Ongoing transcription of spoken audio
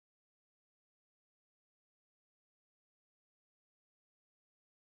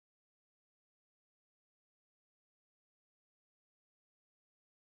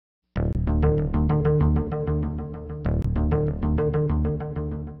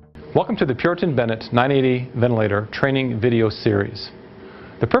Welcome to the Puritan Bennett 980 Ventilator Training Video Series.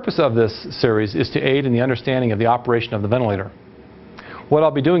 The purpose of this series is to aid in the understanding of the operation of the ventilator. What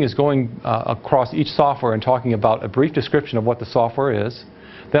I'll be doing is going across each software and talking about a brief description of what the software is.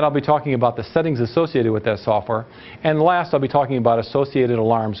 Then I'll be talking about the settings associated with that software. And last, I'll be talking about associated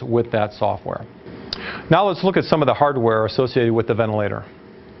alarms with that software. Now let's look at some of the hardware associated with the ventilator.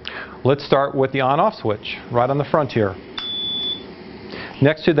 Let's start with the on-off switch right on the front here.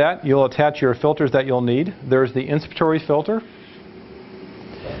 Next to that, you'll attach your filters that you'll need. There's the inspiratory filter.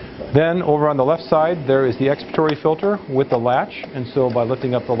 Then over on the left side, there is the expiratory filter with the latch. And so by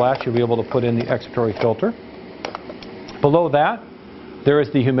lifting up the latch, you'll be able to put in the expiratory filter. Below that, there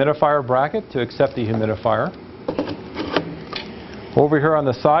is the humidifier bracket to accept the humidifier. Over here on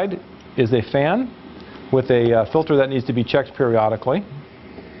the side is a fan with a filter that needs to be checked periodically.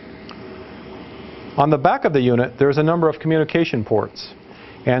 On the back of the unit, there's a number of communication ports.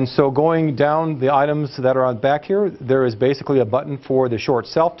 And so going down the items that are on back here, there is basically a button for the short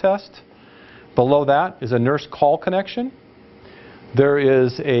self-test. Below that is a nurse call connection. There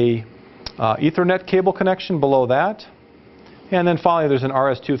is a Ethernet cable connection below that. And then finally there's an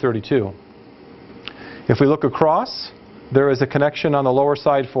RS-232. If we look across, there is a connection on the lower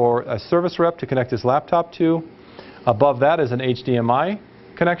side for a service rep to connect his laptop to. Above that is an HDMI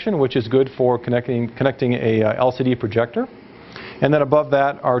connection, which is good for connecting a LCD projector. And then above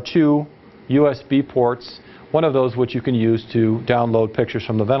that are two USB ports, one of those which you can use to download pictures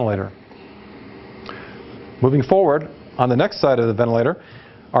from the ventilator. Moving forward, on the next side of the ventilator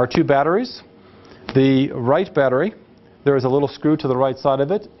are two batteries. The right battery, there is a little screw to the right side of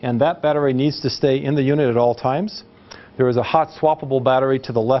it, and that battery needs to stay in the unit at all times. There is a hot swappable battery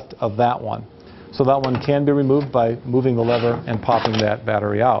to the left of that one. So that one can be removed by moving the lever and popping that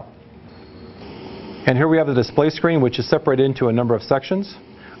battery out. And here we have the display screen, which is separated into a number of sections.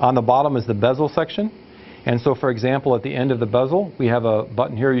 On the bottom is the bezel section. And so, for example, at the end of the bezel, we have a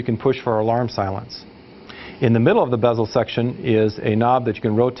button here you can push for alarm silence. In the middle of the bezel section is a knob that you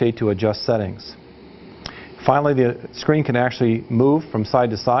can rotate to adjust settings. Finally, the screen can actually move from side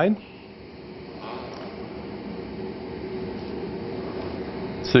to side.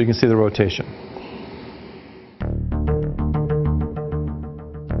 So you can see the rotation.